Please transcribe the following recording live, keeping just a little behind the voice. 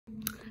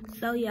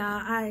So y'all,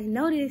 I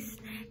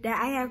noticed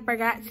that I have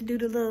forgot to do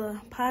the little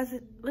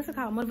positive, what's it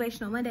called,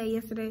 Motivational Monday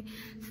yesterday.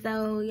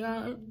 So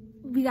y'all,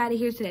 we got it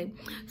here today.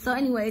 So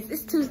anyways,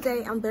 it's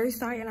Tuesday. I'm very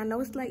sorry, and I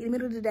know it's like in the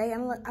middle of the day.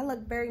 I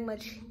look very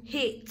much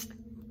hit,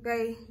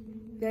 very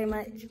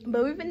much.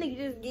 But we're finna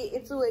just get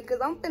into it, cause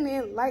I'm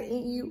finna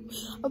enlighten you.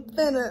 I'm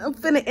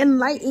finna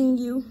enlighten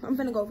you. I'm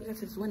finna go over here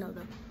to this window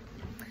though.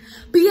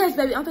 But yes,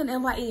 baby, I'm finna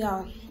enlighten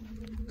y'all.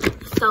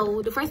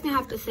 So the first thing I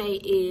have to say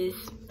is,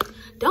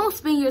 don't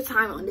spend your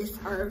time on this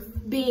earth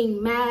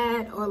being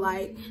mad, or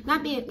like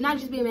not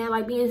just being mad,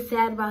 like being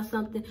sad about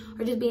something,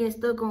 or just being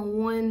stuck on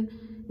one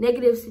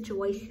negative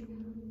situation.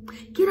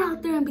 Get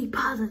out there and be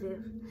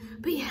positive,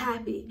 be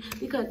happy,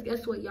 because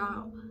guess what,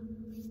 y'all?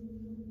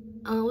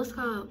 What's it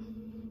called?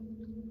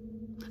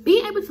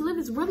 Being able to live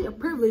is really a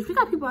privilege. We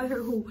got people out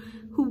here who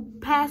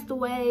passed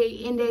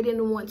away and they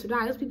didn't want to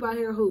die. There's people out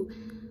here who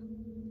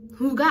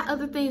got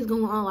other things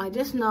going on. Like,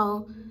 just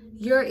know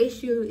your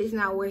issue is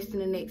not worse than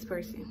the next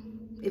person.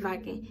 If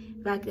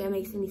that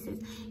makes any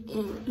sense.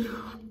 And it's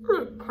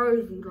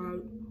crazy,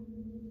 like,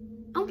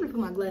 I'm gonna put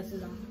my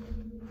glasses on.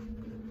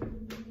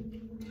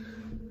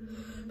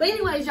 But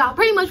anyways, y'all,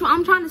 pretty much what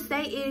I'm trying to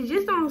say is,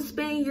 just don't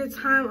spend your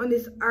time on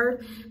this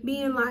earth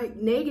being like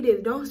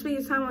negative. Don't spend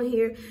your time on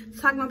here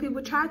talking about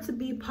people. Try to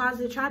be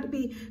positive. Try to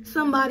be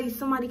somebody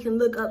can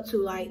look up to.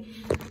 Like,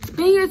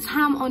 spend your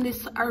time on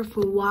this earth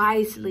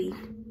wisely,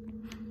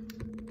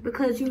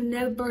 because you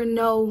never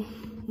know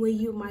when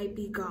you might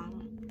be gone.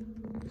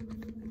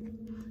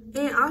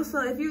 And also,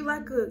 if you're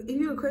a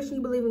Christian,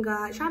 you believe in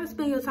God, try to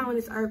spend your time on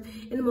this earth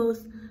in the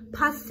most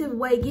positive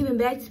way, giving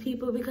back to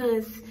people,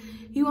 because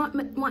you want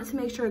to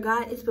make sure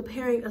God is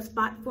preparing a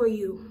spot for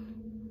you.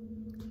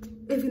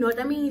 If you know what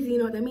that means, you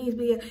know what that means.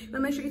 But yeah, but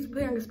make sure He's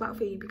preparing a spot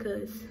for you,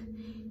 because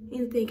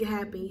anything can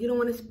happen. You don't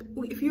want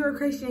to, if you're a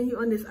Christian,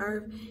 you're on this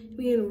earth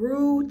being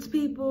rude to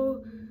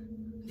people,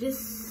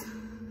 just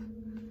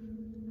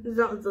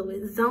don't do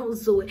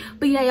it.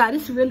 But yeah, y'all,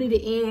 this is really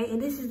the end,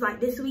 and this is like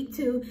this week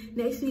too.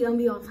 Next week I'm gonna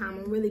be on time.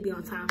 I'm really be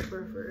on time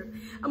for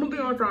I'm gonna be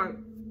on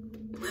time.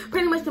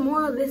 Pretty much the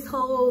moral of this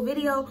whole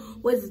video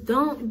was,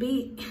 don't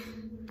be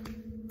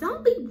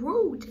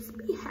rude. Just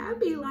be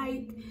happy.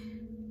 Like,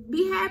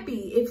 be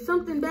happy. If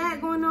something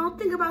bad going on,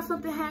 think about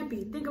something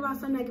happy. Think about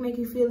something that can make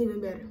you feel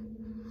even better.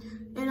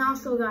 And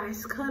also,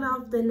 guys, cut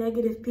off the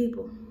negative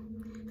people.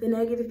 The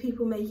negative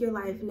people make your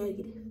life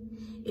negative.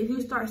 If you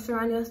start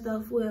surrounding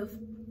yourself with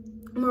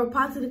more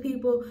positive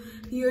people,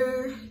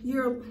 your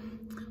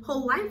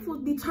whole life will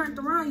be turned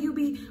around. You'll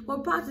be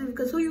more positive,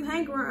 because who you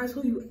hang around is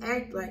who you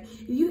act like.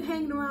 If you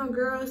hang around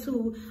girls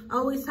who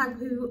always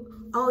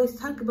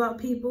talk about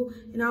people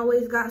and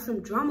always got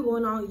some drama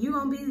going on, you're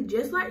gonna be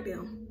just like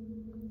them.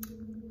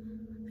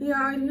 You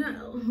already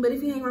know. But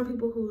if you hang around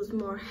people who's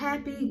more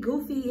happy,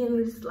 goofy,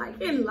 and just like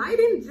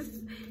enlightened,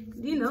 just,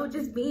 you know,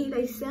 just being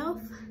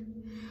themselves,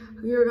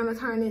 you're gonna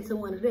turn into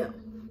one of them.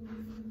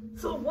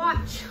 So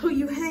watch who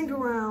you hang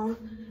around,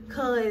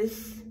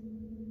 cause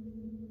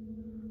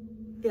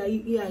you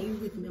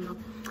get the memo.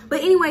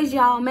 But anyways,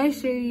 y'all, make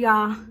sure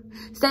y'all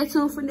stay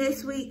tuned for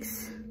next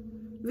week's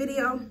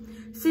video.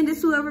 Send this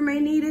to whoever may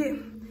need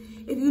it.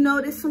 If you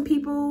notice some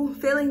people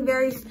feeling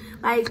very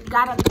like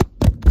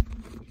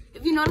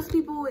if you notice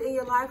people in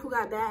your life who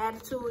got bad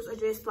attitudes, or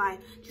just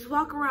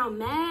walk around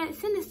mad,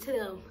 send this to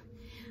them.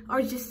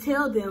 Or just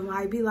tell them,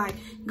 like, be like,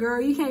 girl,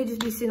 you can't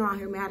just be sitting around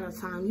here mad all the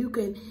time.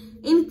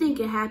 Anything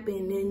can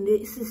happen, and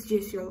this is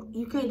just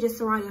you can't just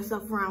surround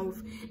yourself around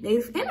with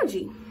negative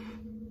energy.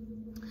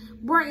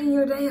 Brighten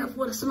your day up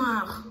with a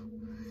smile.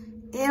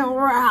 And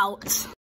we're out.